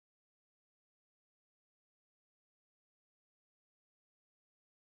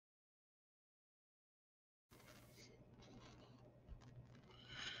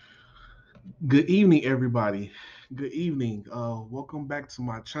Good evening, everybody. Good evening. Welcome back to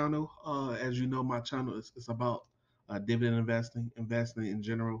my channel. As you know, my channel is about dividend investing in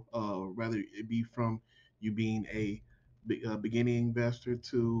general, whether it be from you being a beginning investor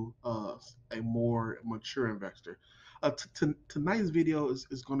to a more mature investor. Tonight's video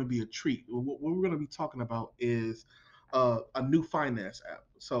is going to be a treat. What we're going to be talking about is a new finance app.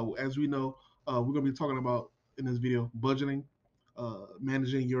 So, as we know, we're going to be talking about in this video budgeting,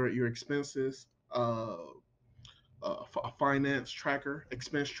 managing your expenses, a finance tracker,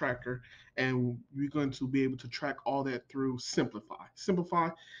 expense tracker, and we're going to be able to track all that through Simplifi.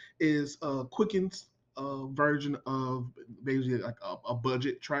 Simplifi is Quicken's version of basically like a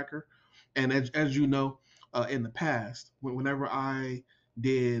budget tracker. And as you know, in the past, whenever I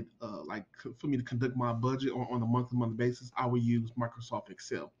did like for me to conduct my budget on a month-to-month basis, I would use Microsoft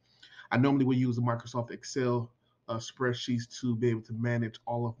Excel. I normally would use a Microsoft Excel spreadsheets to be able to manage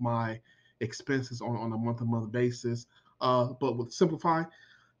all of my expenses on a month-to-month basis. But with Simplify,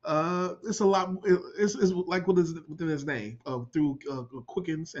 it's a lot. It's like what is within its name through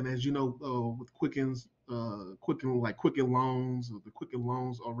Quickens, and as you know, with Quickens, Quicken Loans, the Quicken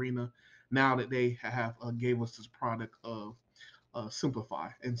Loans arena. Now that they have gave us this product of Simplify,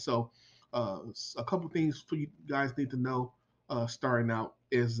 and so a couple things for you guys need to know starting out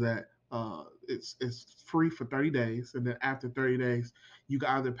is that it's free for 30 days, and then after 30 days, you can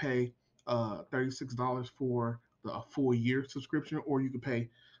either pay $36 for a full year subscription, or you can pay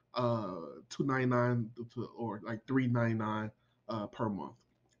 $2.99 or like $3.99 per month.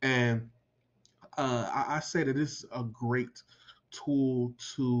 And I say that this is a great tool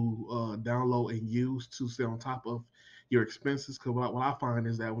to download and use to stay on top of your expenses. Because what I find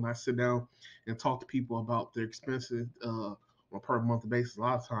is that when I sit down and talk to people about their expenses on a per month basis, a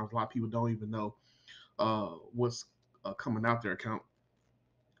lot of times a lot of people don't even know what's coming out their account,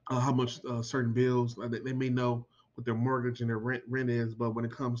 how much certain bills they may know what their mortgage and their rent is, but when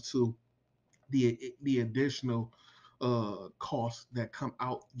it comes to the additional costs that come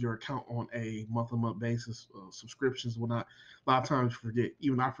out your account on a month-to-month basis, subscriptions, whatnot. A lot of times you forget.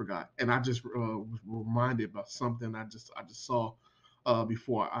 Even I forgot, and I just was reminded about something I just saw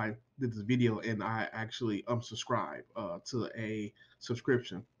before I did this video, and I actually unsubscribed to a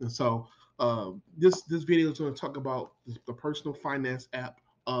subscription. And so this video is going to talk about the personal finance app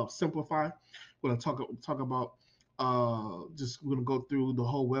of Simplify. We're going to talk about just we're gonna go through the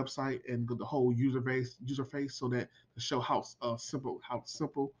whole website and the whole user face so that to show how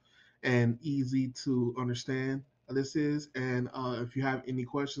simple and easy to understand this is. And if you have any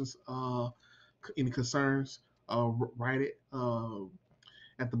questions, any concerns, write it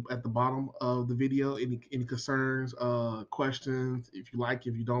at the bottom of the video. Any concerns, questions, if you like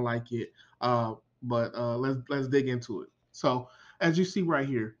it, if you don't like it. But let's dig into it. So as you see right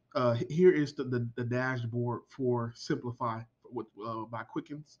here, here is the dashboard for Simplify with by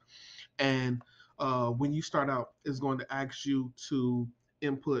Quickens. And when you start out, it's going to ask you to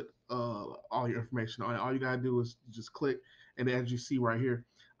input all your information. All you gotta do is just click, and as you see right here,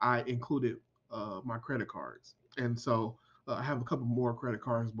 I included my credit cards, and so I have a couple more credit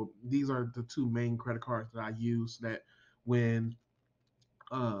cards, but these are the two main credit cards that I use. That when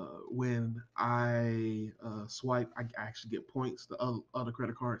I swipe, I actually get points. The other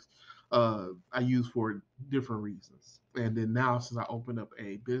credit cards I use for different reasons. And then now, since I opened up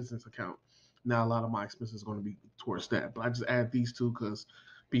a business account, now a lot of my expenses are going to be towards that. But I just add these two because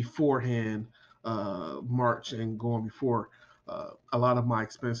beforehand, March and going before, a lot of my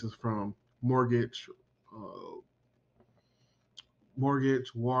expenses from mortgage, uh,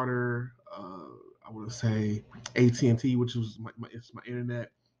 water, I would say AT&T, which is it's my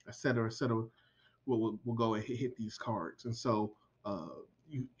internet, et cetera, et cetera, will go and hit these cards. And so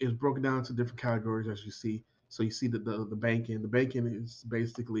it's broken down into different categories as you see. So you see the banking. The banking is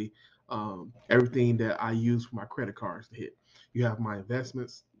basically everything that I use for my credit cards to hit. You have my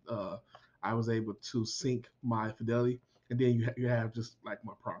investments. I was able to sync my Fidelity, and then you have just like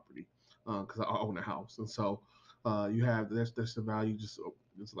my property because I own a house, and so you have that's the value. Just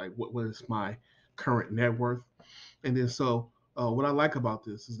like what is my current net worth, and then so what I like about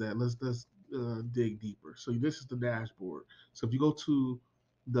this is that let's dig deeper. So this is the dashboard. So if you go to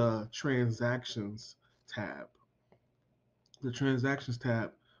the tab, the transactions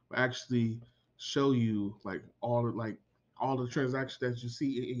tab will actually show you all the transactions that you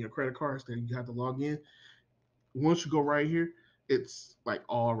see in your credit cards that you have to log in. Once you go right here, it's like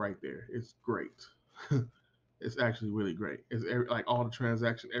all right there. It's great. It's actually really great. It's like all the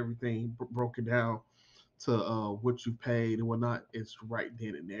transaction, everything broken down to what you paid and whatnot. It's right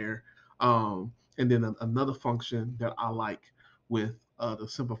then and there. And then another function that I like with the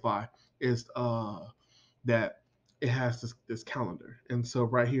Simplify is that it has this calendar. And so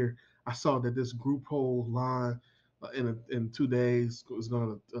right here, I saw that this group hold line in 2 days was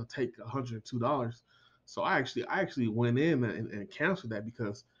going to take $102. So I actually went in and canceled that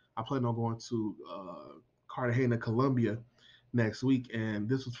because I plan on going to Cartagena, Colombia next week, and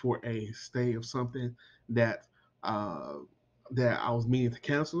this was for a stay of something that uh, that I was meaning to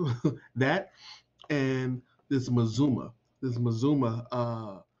cancel. That and this Mazuma. This Mazuma,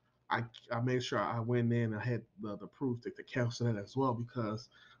 I I made sure I went in and I had the proof to cancel that as well because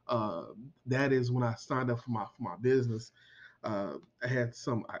uh, that is when I signed up for my business. I had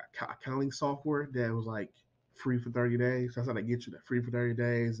some accounting software that was like free for 30 days. That's how they get you that free for 30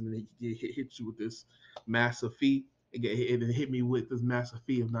 days, and then they hit you with this massive fee. It hit me with this massive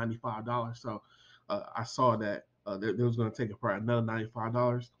fee of $95. So I saw that there was going to take probably another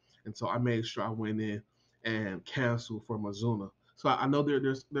 $95, and so I made sure I went in and canceled for Mazuna. So I know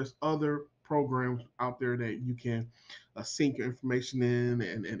there's other programs out there that you can sync your information in,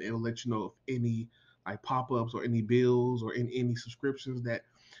 and it'll let you know if any like pop-ups or any bills or any subscriptions that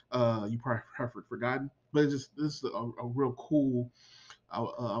you probably have forgotten. But this is a real cool,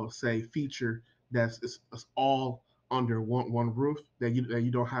 I would say, feature that's it's all under one roof that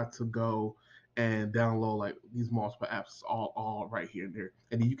you don't have to go and download like these multiple apps. It's all right here and there,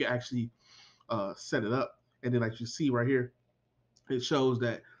 and then you can actually set it up. And then like you see right here, it shows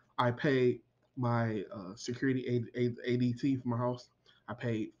that I paid my security ADT for my house. I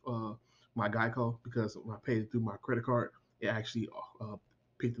paid my Geico because when I paid it through my credit card, it actually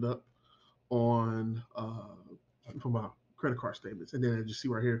picked it up on for my credit card statements. And then as you see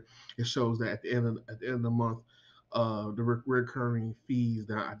right here, it shows that at the end of the month, the recurring fees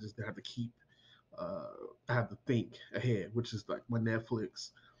that I just have to keep. Uh, I have to think ahead, which is like my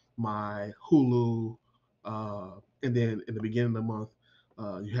Netflix, my Hulu, uh, and then in the beginning of the month,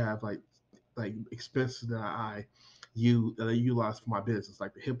 you have like expenses that I utilize for my business,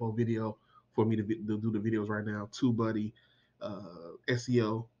 like the Hippo video for me to do the videos right now, TubeBuddy,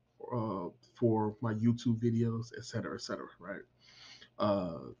 SEO for my YouTube videos, et cetera, right?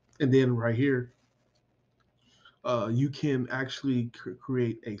 Uh, and then right here, you can actually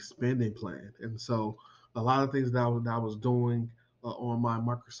create a spending plan. And so a lot of things that I was doing on my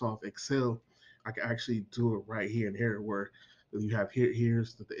Microsoft Excel, I can actually do it right here and here where you have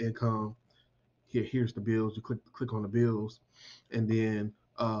here's the income, here's the bills. You click on the bills, and then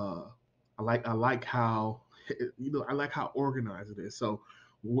I like how I like how organized it is. So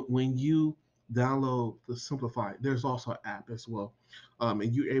when you download the Simplify, there's also an app as well,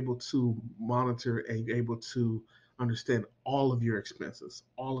 and you're able to monitor and you're able to understand all of your expenses,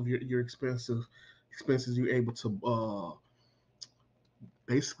 all of your expenses. You're able to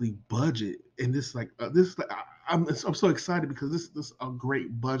basically budget, and this I'm so excited because this is a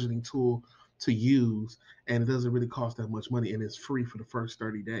great budgeting tool to use, and it doesn't really cost that much money, and it's free for the first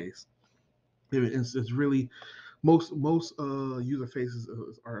 30 days. It's really most user faces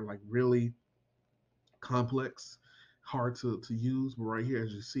are like really complex, hard to use. But right here,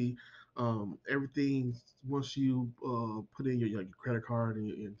 as you see, everything once you put in your credit card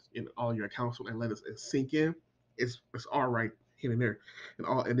and all your accounts and let it sink in, it's all right here and there,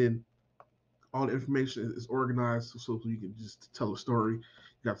 and then all the information is organized so you can just tell a story.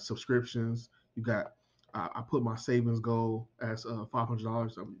 You got the subscriptions. You got I put my savings goal as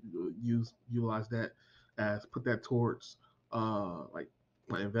 $500. I utilize that as put that towards like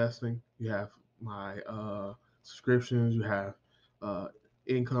my investing. You have my subscriptions. You have uh,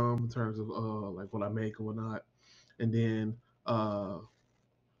 income in terms of like what I make and whatnot, and then uh,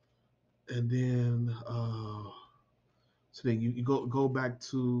 and then so then you go back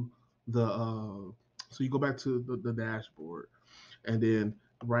to the so you go back to the dashboard, and then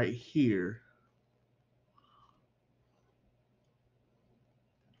right here,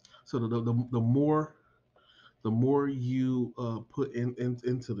 so the more you put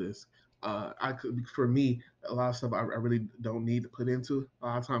into this, I could for me a lot of stuff I really don't need to put into. A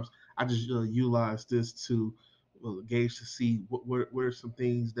lot of times I just utilize this to gauge to see what are some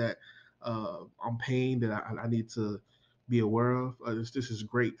things that I'm paying that I need to be aware of. This is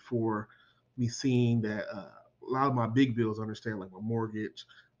great for me seeing that a lot of my big bills I understand like my mortgage,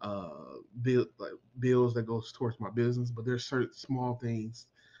 like bills that goes towards my business, but there's certain small things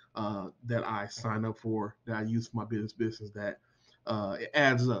that I sign up for that I use for my business that it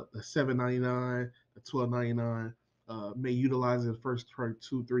adds up. The $7.99, the $12.99, may utilize it the first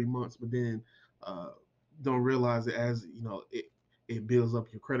 2-3 months, but then uh, don't realize it as it builds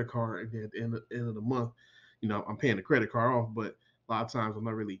up your credit card, and then at the end of the month, I'm paying the credit card off, but a lot of times I'm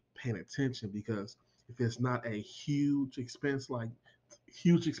not really paying attention because if it's not a huge expense like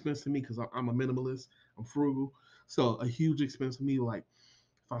huge expense to me because I'm a minimalist. I'm frugal. So a huge expense to me, like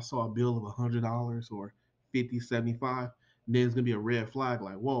if I saw a bill of $100 or 50, 75, then it's gonna be a red flag.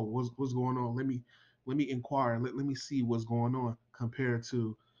 Like, whoa, what's going on? Let me inquire. Let me see what's going on compared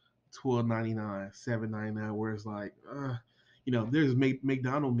to 12.99, 7.99, where it's like, there's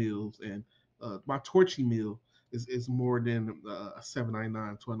McDonald meals and my Torchy meal is more than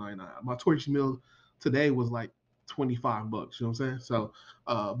 7.99, 12.99. My Torchy meal today was like $25. You know what I'm saying? So,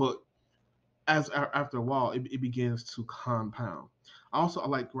 but as after a while, it begins to compound. Also, I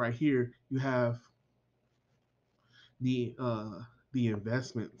like right here you have the uh, the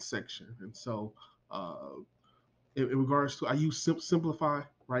investment section, and so uh, in regards to I use Simplify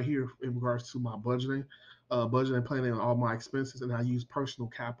right here in regards to my budgeting, planning all my expenses, and I use personal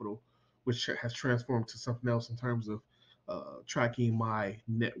capital, which has transformed to something else in terms of tracking my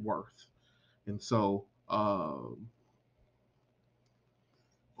net worth. And so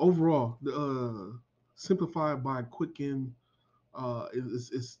overall, the Simplify by Quicken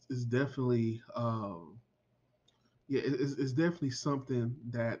is definitely it's definitely something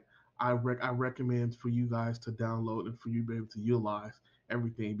that I recommend for you guys to download and for you to be able to utilize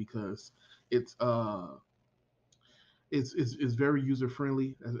everything because it's uh it's very user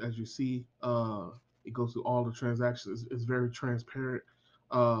friendly as you see. It goes through all the transactions. It's very transparent,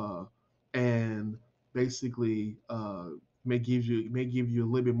 uh, and basically may give you a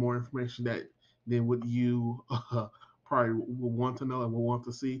little bit more information that than what you probably will want to know and will want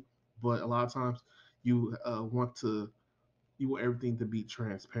to see. But a lot of times you you want everything to be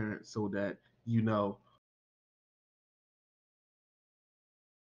transparent so that you know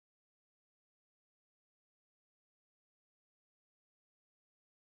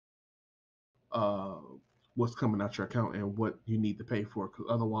uh, what's coming out your account and what you need to pay for. Because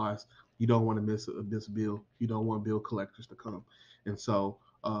otherwise, you don't want to miss this bill. You don't want bill collectors to come. And so,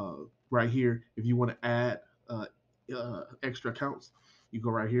 right here, if you want to add extra accounts, you go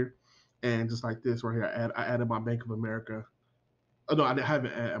right here, and just like this right here, I added my Bank of America. Oh no, I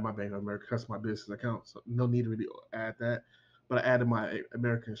haven't added my Bank of America. That's my business account, so no need to really add that. But I added my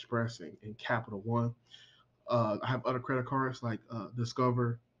American Express and Capital One. I have other credit cards like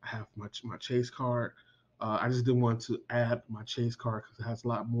Discover. I have my Chase card. I just didn't want to add my Chase card because it has a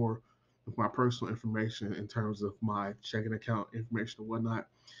lot more of my personal information in terms of my checking account information and whatnot.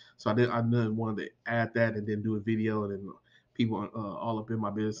 So I didn't want to add that and then do a video and then people all up in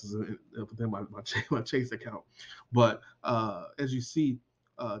my business and within my Chase account. But as you see,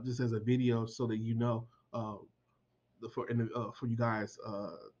 just as a video so that you know for you guys,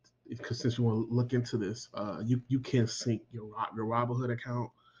 because since you want to look into this, you can sync your Robinhood account,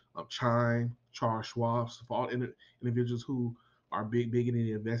 Chime, Charles Schwab, so for all individuals who are big in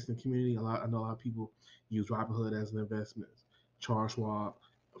the investing community. I know a lot of people use Robinhood as an investment. Charles Schwab,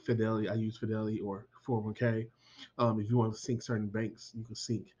 Fidelity. I use Fidelity or 401k. If you want to sync certain banks, you can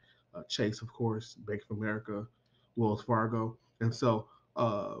sync Chase, of course, Bank of America, Wells Fargo, and so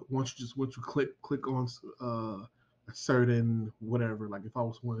once you click on a certain whatever. Like if I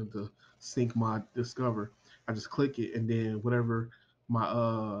was wanting to sync my Discover, I just click it and then whatever my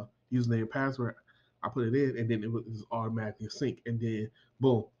username and password, I put it in and then it was automatically sync and then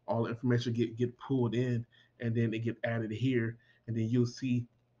boom, all the information get pulled in and then it get added here and then you'll see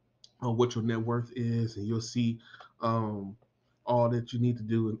what your net worth is, and you'll see um, all that you need to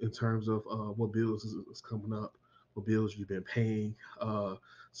do in terms of what bills is coming up, what bills you've been paying,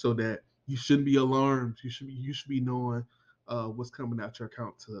 so that you shouldn't be alarmed. You should be knowing what's coming out your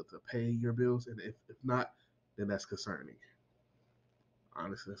account to pay your bills, and if not, then that's concerning.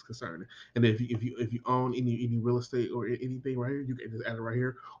 Honestly, that's concerning. And if you own any real estate or anything right here, you can just add it right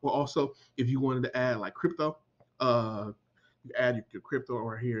here. Or also, if you wanted to add like crypto, uh, you add your crypto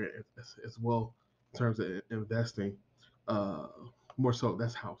right here as well in terms of investing. Uh, more so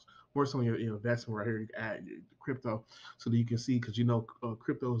that's house. More so your investment right here. You can add your crypto so that you can see because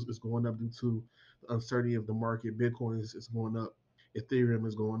crypto is going up due to the uncertainty of the market. Bitcoin is going up. Ethereum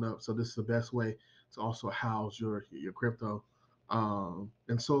is going up. So this is the best way to also house your crypto.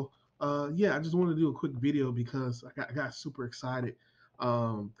 And so yeah, I just wanted to do a quick video because I got super excited.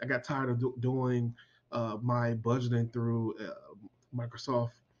 I got tired of doing my budgeting through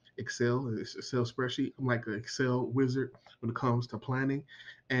Microsoft Excel, Excel spreadsheet. I'm like an Excel wizard when it comes to planning,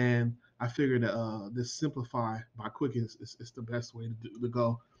 and I figured that this Simplify by Quicken is the best way to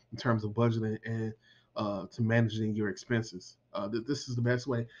go in terms of budgeting and to managing your expenses. This is the best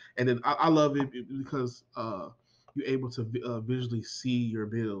way, and then I love it because you're able to visually see your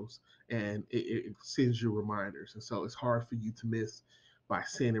bills, and it sends you reminders, and so it's hard for you to miss by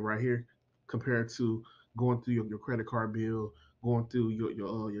seeing it right here compared to going through your credit card bill, going through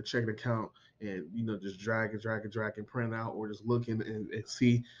your checking account and just drag and print out, or just looking and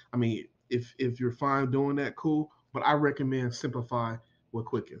see. I mean, if you're fine doing that, cool. But I recommend Simplify with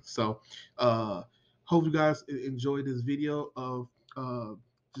Quicken. So, hope you guys enjoyed this video of uh,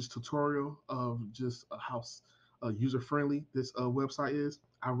 just tutorial of just how user friendly this website is.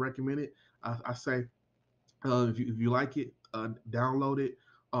 I recommend it. I say if you like it, download it,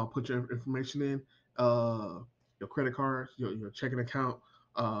 put your information in, your credit card, your checking account,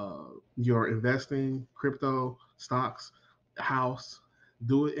 uh, your investing, crypto, stocks, house.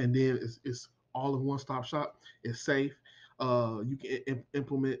 Do it, and then it's all in one stop shop. It's safe. You can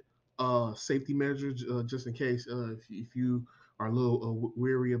implement safety measures just in case if you are a little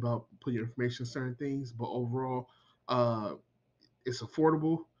weary about putting your information in certain things. But overall, uh, it's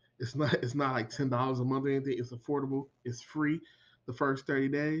affordable. It's not like $10 a month or anything. It's affordable. It's free the first 30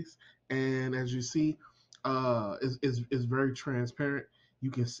 days, and as you see, it's very transparent.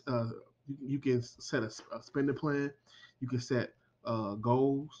 You can you can set a spending plan. You can set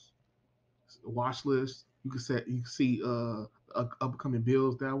goals, watch lists. You can see upcoming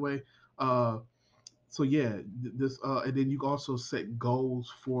bills that way. Uh, so yeah, this and then you can also set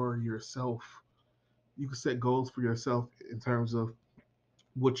goals for yourself. You can set goals for yourself in terms of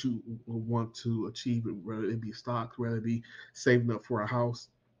what you want to achieve, whether it be stocks, whether it be saving up for a house,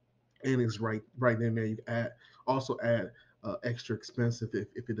 and it's right then there. You add extra expensive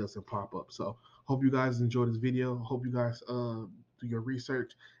if it doesn't pop up. So hope you guys enjoy this video. Hope you guys do your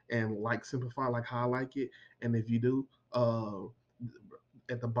research and like Simplify like how I like it. And if you do,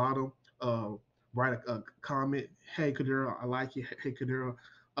 at the bottom, write a comment. Hey, Kadira, I like it. Hey, Kadira,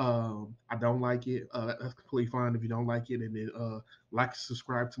 I don't like it. That's completely fine if you don't like it. And then like,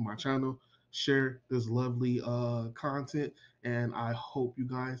 subscribe to my channel, share this lovely content, and I hope you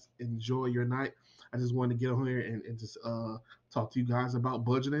guys enjoy your night. I just wanted to get on here and just talk to you guys about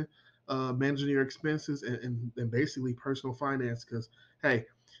budgeting, managing your expenses, and basically personal finance. Because hey,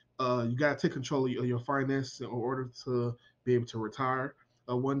 you got to take control of your finances in order to be able to retire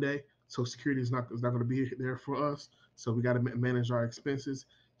one day. So security is not going to be there for us. So we got to manage our expenses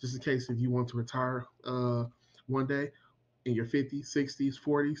just in case if you want to retire one day in your 50s, 60s,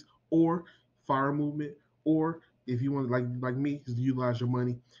 40s, or fire movement, or if you want like me, just utilize your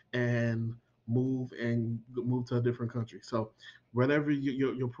money and move to a different country. So whatever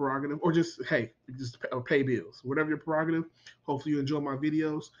your prerogative, or just hey, just pay bills, whatever your prerogative. Hopefully you enjoy my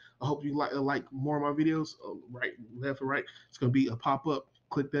videos. I hope you like more of my videos, right, left or right. It's gonna be a pop up.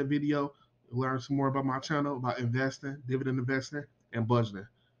 Click that video, learn some more about my channel about investing, dividend investing, and budgeting.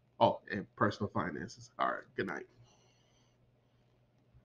 Oh, and personal finances. All right. Good night.